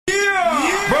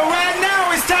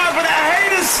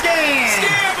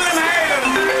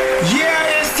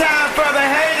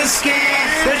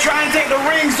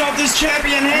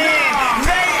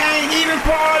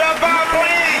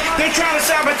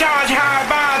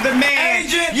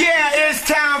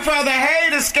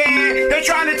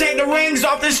They're trying to take the rings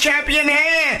off this champion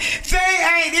hand.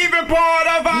 They ain't even part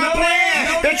of our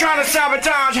plan. They're trying to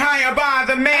sabotage higher by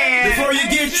the man. Before you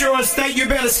get your estate, you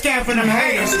better scan for them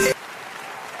haters.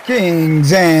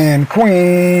 Kings and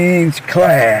queens,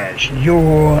 clash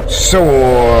your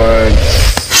swords.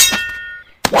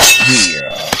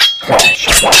 Yeah, clash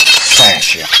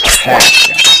 'em.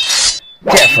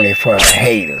 Definitely for the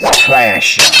haters,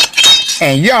 clash 'em.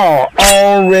 And y'all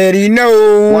already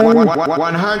know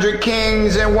 100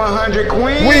 kings and 100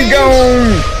 queens. we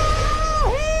gon'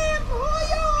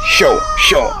 show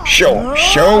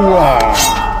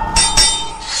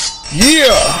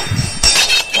yeah.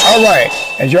 Alright,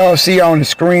 as y'all see on the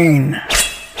screen,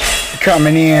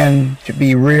 coming in to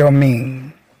be real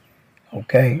mean.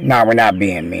 Okay? Now we're not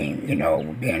being mean, you know,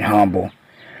 we're being humble.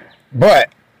 But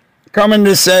coming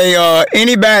to say,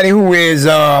 anybody who is,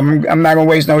 I'm not going to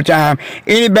waste no time.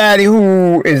 Anybody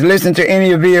who is listening to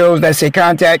any of the videos that say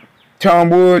contact Tom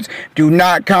Woods, do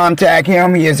not contact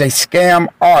him. He is a scam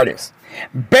artist.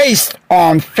 Based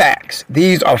on facts.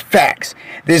 These are facts.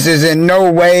 This is in no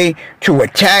way to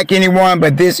attack anyone,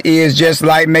 but this is just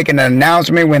like making an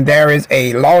announcement when there is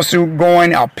a lawsuit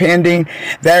going or pending.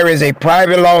 There is a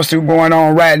private lawsuit going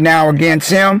on right now against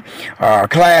him.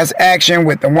 Class action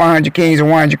with the 100 Kings and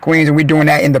 100 Queens, and we're doing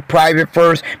that in the private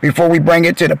first before we bring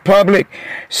it to the public.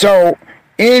 So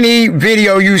any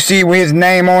video you see with his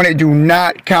name on it, do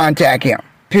not contact him.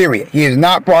 Period. He is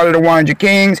not part of the 100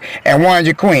 Kings and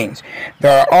 100 Queens.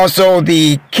 There are also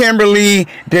the Kimberley,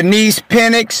 Denise,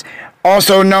 Penix,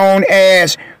 also known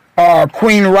as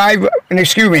Queen Yelremic.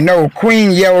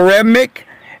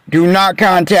 Do not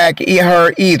contact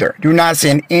her either. Do not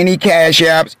send any cash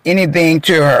apps, anything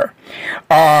to her.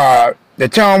 The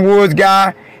Tom Woods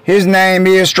guy, his name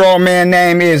is, strawman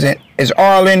name is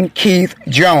Arlen Keith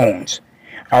Jones.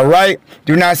 All right,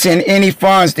 do not send any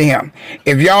funds to him.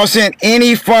 If y'all sent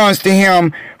any funds to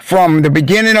him from the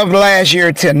beginning of last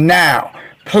year to now,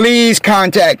 please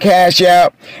contact Cash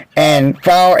App and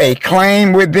file a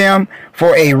claim with them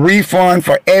for a refund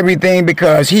for everything,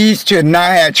 because he should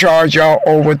not have charged y'all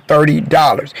over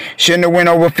 $30. Shouldn't have went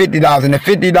over $50. And the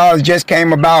 $50 just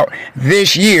came about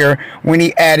this year when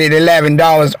he added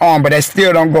 $11 on, but that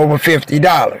still don't go over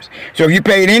 $50. So if you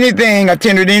paid anything or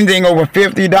tendered anything over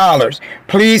 $50,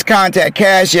 please contact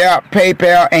Cash App,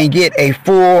 PayPal, and get a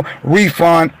full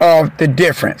refund of the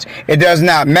difference. It does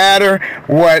not matter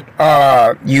what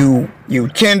you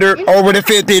tendered over the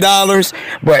 $50,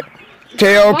 but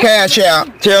tell Cash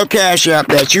App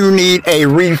that you need a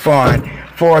refund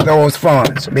for those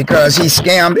funds, because he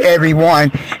scammed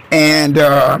everyone, and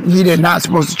he did not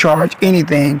supposed to charge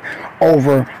anything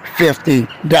over $50.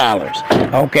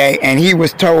 Okay, and he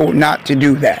was told not to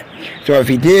do that. So if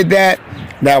he did that,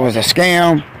 that was a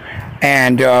scam.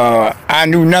 And I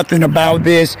knew nothing about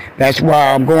this. That's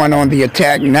why I'm going on the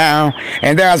attack now.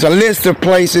 And there's a list of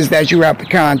places that you have to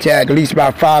contact, at least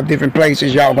about 5 different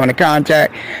places y'all going to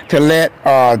contact to let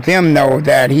them know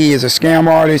that he is a scam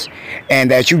artist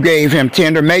and that you gave him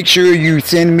tender. Make sure you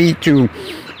send me to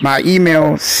my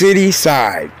email,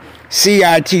 cityside,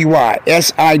 CITYSIDE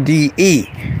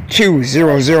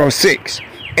 2006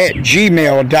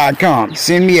 @gmail.com.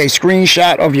 Send me a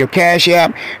screenshot of your Cash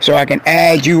App so I can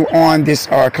add you on this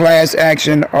class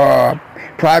action,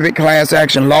 private class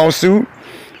action lawsuit.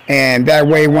 And that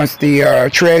way, once the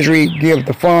Treasury gives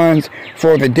the funds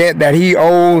for the debt that he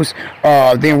owes,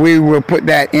 then we will put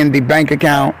that in the bank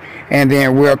account, and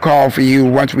then we'll call for you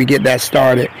once we get that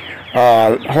started.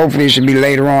 Hopefully it should be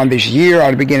later on this year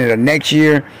or the beginning of next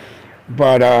year,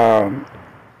 but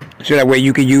so that way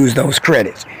you can use those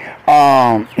credits.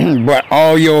 But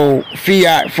all your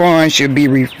fiat funds should be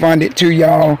refunded to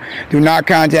y'all. Do not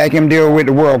contact him. Deal with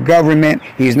the world government.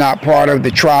 He's not part of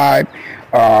the tribe.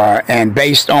 And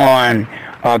based on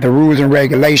the rules and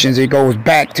regulations, it goes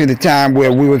back to the time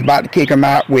where we was about to kick him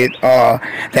out with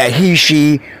that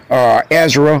she,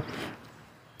 Ezra.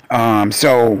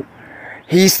 So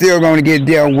he's still going to get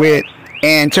dealt with,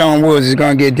 and Tom Woods is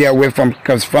going to get dealt with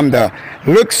because from the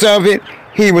looks of it,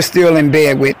 he was still in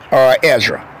bed with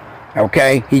Ezra.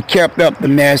 Okay, he kept up the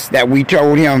mess that we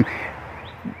told him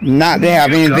not to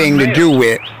have anything to do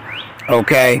with.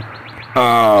 Okay,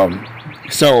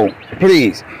 so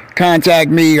please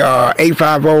contact me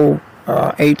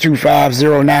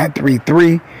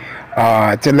 850-825-0933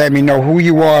 to let me know who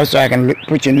you are, so I can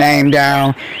put your name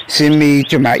down. Send me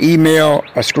to my email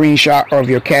a screenshot of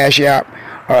your Cash App,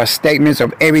 statements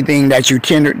of everything that you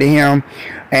tendered to him,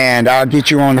 and I'll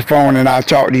get you on the phone and I'll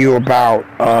talk to you about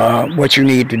what you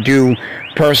need to do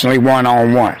personally,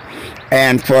 one-on-one.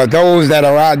 And for those that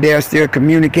are out there still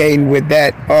communicating with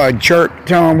that jerk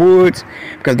Tom Woods,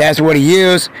 because that's what he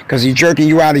is, because he's jerking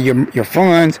you out of your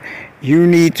funds, you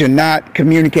need to not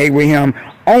communicate with him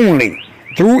only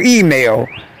through email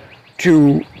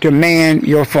to demand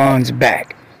your funds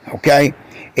back. Okay?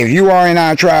 If you are in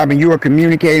our tribe and you are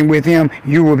communicating with him,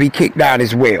 you will be kicked out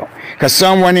as well. Because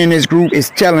someone in this group is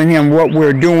telling him what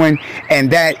we're doing, and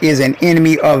that is an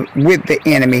enemy with the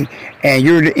enemy, and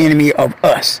you're the enemy of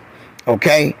us.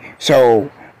 Okay? So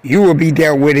you will be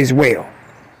dealt with as well.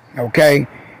 Okay?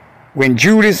 When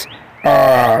Judas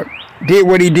did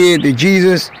what he did to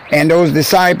Jesus and those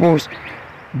disciples,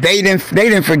 they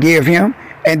didn't forgive him,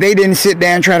 and they didn't sit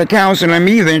down and try to counsel him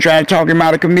either and try to talk him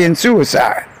out of committing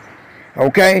suicide.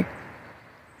 Okay,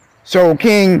 so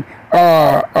King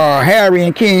Harry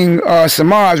and King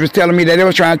Samaj was telling me that they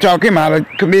was trying to talk him out of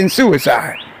committing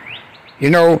suicide. You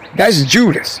know, that's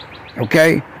Judas.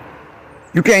 Okay,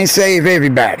 you can't save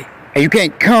everybody, and you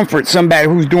can't comfort somebody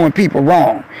who's doing people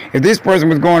wrong. If this person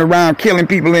was going around killing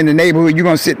people in the neighborhood, you're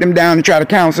gonna sit them down and try to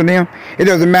counsel them? It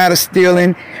doesn't matter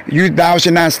stealing. Thou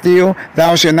shalt not steal.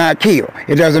 Thou shalt not kill.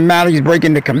 It doesn't matter. He's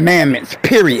breaking the commandments.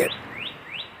 Period.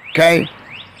 Okay.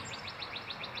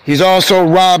 He's also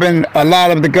robbing a lot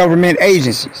of the government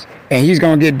agencies, and he's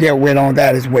going to get dealt with on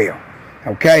that as well.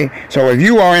 Okay? So if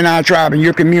you are in our tribe and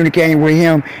you're communicating with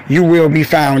him, you will be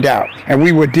found out, and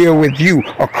we will deal with you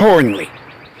accordingly.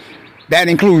 That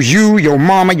includes you, your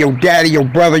mama, your daddy, your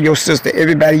brother, your sister,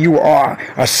 everybody you are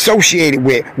associated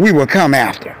with, we will come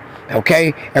after.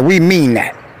 Okay? And we mean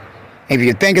that. If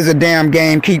you think it's a damn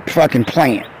game, keep fucking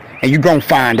playing, and you're going to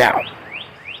find out.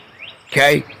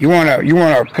 Okay, you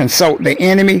wanna consult the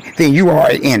enemy, then you are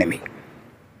an enemy.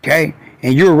 Okay,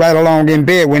 and you're right along in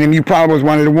bed with him. You probably was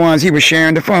one of the ones he was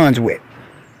sharing the funds with.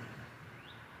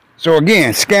 So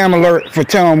again, scam alert for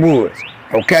Tom Woods.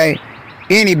 Okay,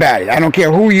 anybody, I don't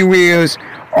care who you is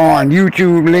on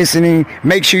YouTube listening,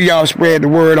 make sure y'all spread the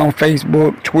word on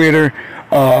Facebook, Twitter,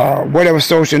 whatever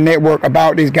social network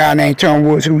about this guy named Tom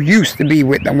Woods, who used to be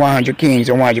with the 100 Kings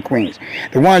and 100 Queens.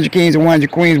 The 100 Kings and 100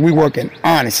 Queens, we work in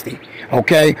honesty.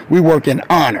 Okay, we work in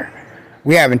honor.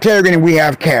 We have integrity and we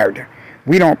have character.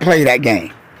 We don't play that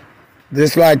game.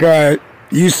 Just like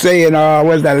you say in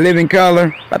what's that, Living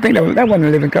Color? I think that wasn't a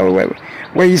Living Color.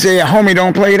 Where you say a homie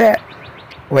don't play that.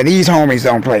 Well, these homies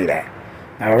don't play that.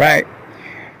 All right.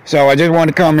 So I just want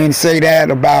to come in and say that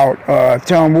about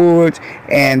Tom Woods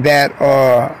and that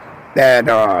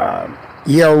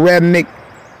Yale Rednick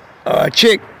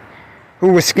chick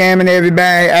who was scamming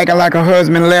everybody, acting like her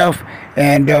husband left,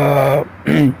 and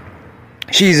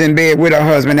she's in bed with her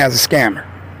husband as a scammer.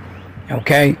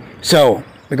 Okay, so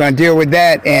we're gonna deal with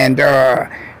that, and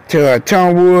to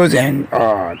Tom Woods and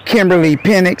Kimberley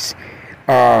Penix,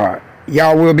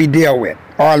 y'all will be dealt with.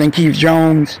 Arlen Keith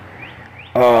Jones,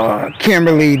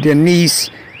 Kimberley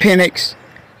Denise Penix,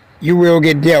 you will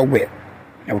get dealt with.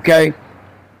 Okay.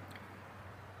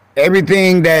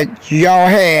 Everything that y'all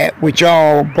had with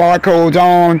y'all barcodes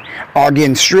on are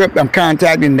getting stripped. I'm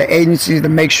contacting the agencies to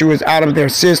make sure it's out of their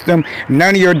system.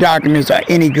 None of your documents are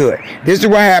any good. This is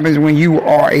what happens when you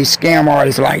are a scam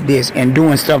artist like this and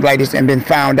doing stuff like this and been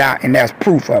found out, and that's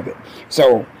proof of it.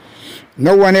 So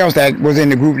no one else that was in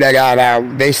the group that got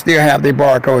out, they still have their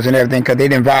barcodes and everything because they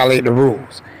didn't violate the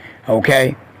rules.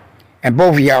 Okay? And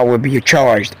both of y'all will be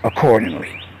charged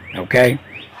accordingly. Okay?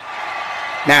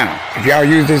 Now, if y'all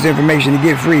use this information to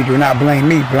get free, do not blame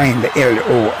me, blame the Lord.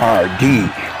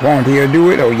 Won't he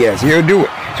do it? Oh yes, he'll do it.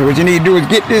 So what you need to do is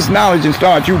get this knowledge and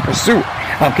start your pursuit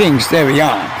of King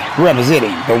Stevion,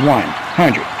 representing the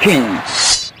 100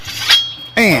 Kings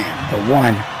and the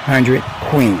 100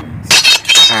 Queens.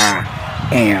 I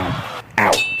am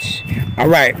out.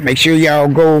 Alright, make sure y'all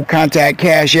go contact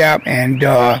Cash App and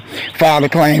file a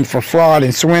claim for fraud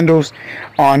and swindles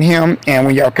on him. And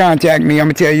when y'all contact me, I'm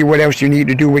going to tell you what else you need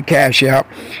to do with Cash App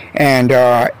and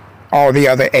all the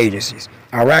other agencies.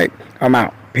 Alright, I'm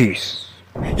out. Peace.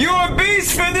 You're a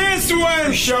beast for this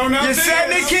one. You're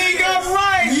setting the king up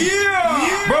right.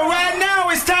 Yeah. But right now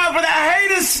it's time for the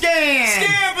hater scan.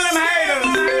 Scan for them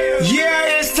haters.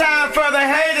 Yeah, it's time for the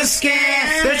hater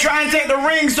scan. They're trying to take the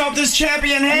rings off this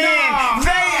champion hand.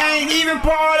 They ain't even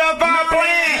part of our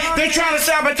plan. They're trying to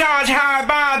sabotage how I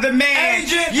buy the man.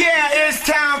 Yeah, it's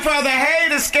time for the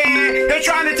hater scan. They're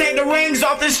trying to take the rings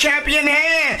off this champion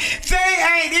hand. They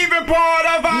ain't even part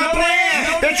of our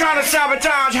plan. They're trying to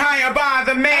sabotage how I buy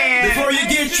the man. Before you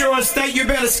get yours, state, you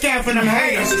better scan for them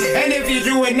haters. And if you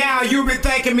do it now, you'll be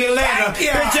thanking me later.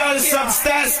 It's just some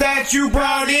stats that you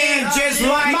brought in, just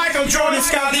like Michael Jordan,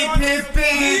 Scottie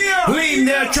Pippen. Leading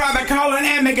their tribe by calling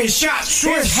and making shots.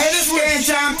 It's hater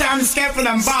scan time to scan for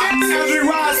them bots. As we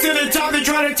rise to the top, they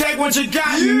try to take what you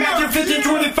got. Match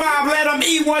 50-25, let them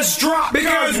eat what's dropped.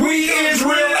 Because we is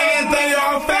real and they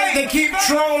are fake. They keep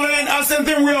trolling us and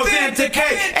then we'll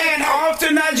authenticate. And off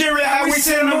to Nigeria, and we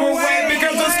send them away.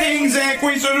 Because those kings and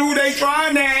queens are who they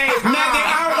trying to hate. Now they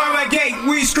out of the gate,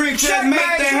 we scream checkmate.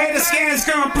 The hater scans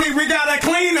complete, we gotta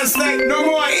clean the slate. No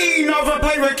more eating off a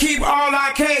plate, we keep all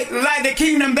our cake. Like the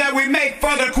kingdom that we make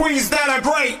for the queens that are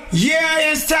great.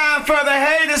 Yeah, it's time for the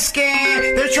hater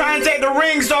scan. They're trying to take the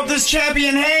rings off this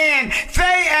champion hand.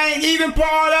 They ain't even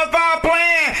part of our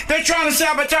plan. They're trying to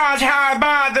sabotage how I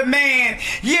buy the man.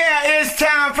 Yeah, it's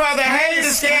time for the hater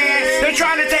scan. They're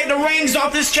trying to take the rings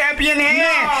off this champion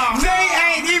hand. They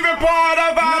ain't even part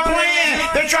of our plan.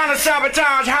 They're trying to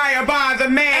sabotage how I buy the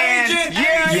man.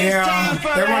 Yeah,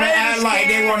 they want to act like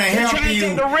they want to help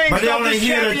you, but they're only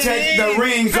here to take the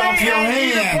rings off your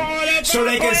hand so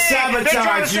they can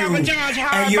sabotage you,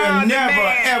 and you'll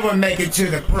never ever make it to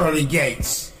the pearly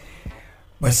gates.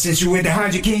 But since you're with the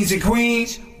 100 kings and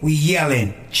queens, we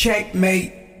yelling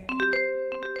checkmate.